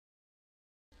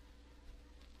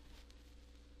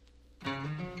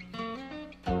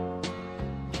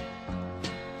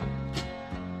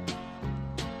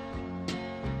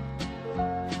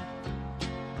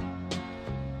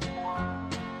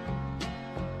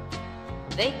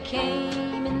They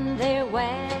came in their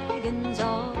wagons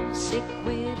all sick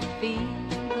with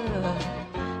fever,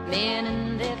 men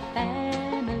and their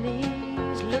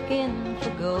families looking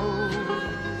for gold.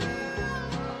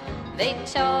 They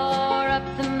tore up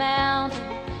the mountain,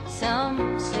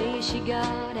 some say she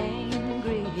got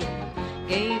angry,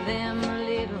 gave them a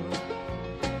little,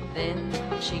 then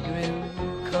she grew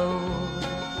cold.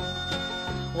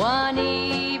 One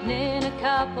evening a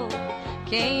couple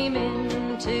came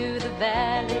into the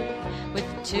valley with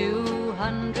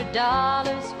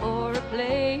 $200 for a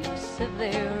place of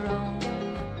their own.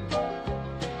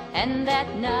 And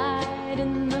that night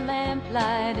in the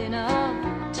lamplight in a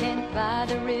tent by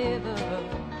the river,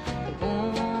 the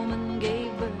woman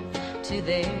gave birth to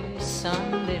their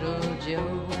son, little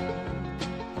Joe.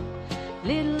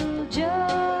 Little Joe.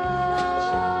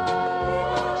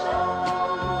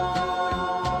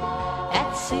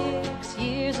 At 6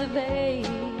 years of age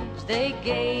they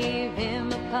gave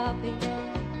him a puppy,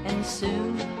 and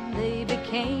soon they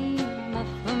became a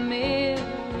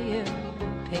familiar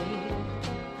pair.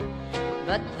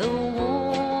 But the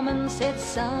woman said,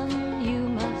 son, you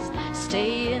must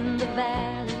stay in the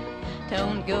valley,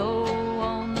 don't go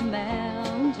on the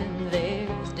mountain,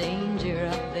 there's danger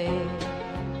up there.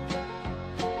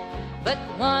 But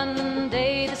one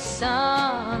day the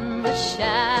sun was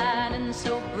shining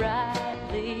so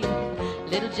brightly,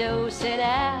 little Joe set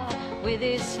out with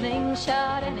his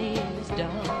slingshot and his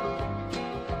dog,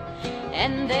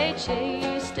 and they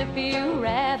chased a few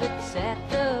rabbits at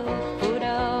the foot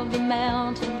of the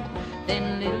mountain.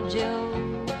 Then little Joe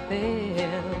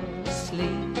fell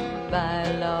asleep by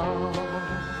a log.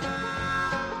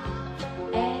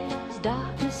 As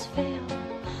darkness fell,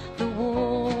 the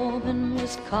woman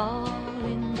was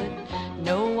calling, but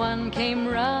no one came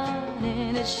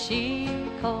running as she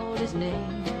called his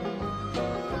name.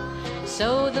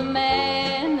 So the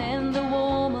man and the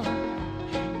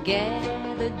woman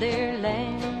gathered their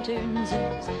lanterns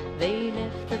as they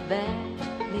left the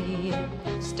valley.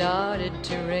 It started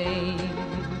to rain.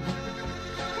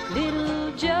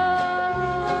 Little Joe,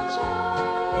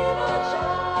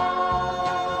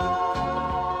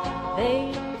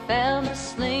 they found a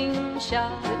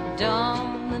slingshot at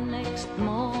dawn the next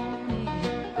morning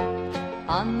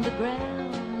on the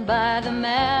ground by the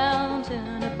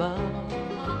mountain above.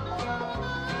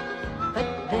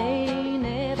 But they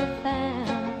never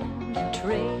found a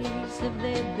trace of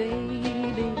their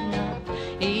baby, not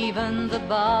even the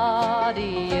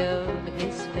body of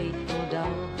his faithful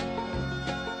dog.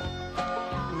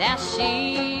 Now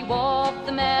she walked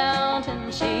the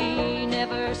mountain, she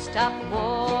never stopped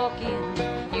walking.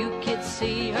 You could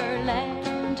see her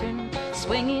lantern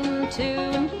swinging to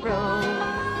and fro.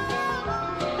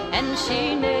 And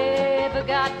she never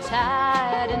got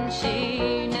tired, and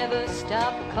she never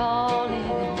stopped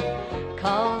calling.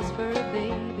 Calls for a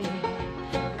baby,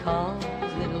 calls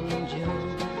little Joe.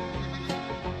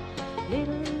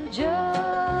 Little Joe.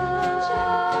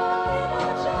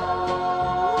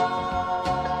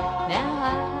 Now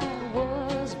I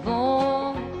was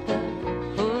born at the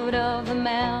foot of the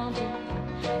mountain,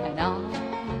 and all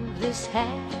of this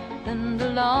happened a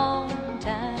long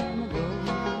time ago.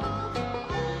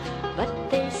 But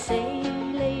they say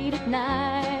late at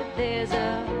night there's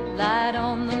a light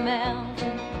on the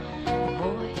mountain, a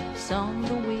voice on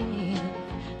the wind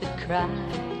that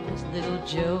cries, little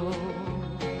Joe.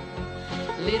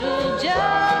 Little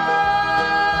Joe.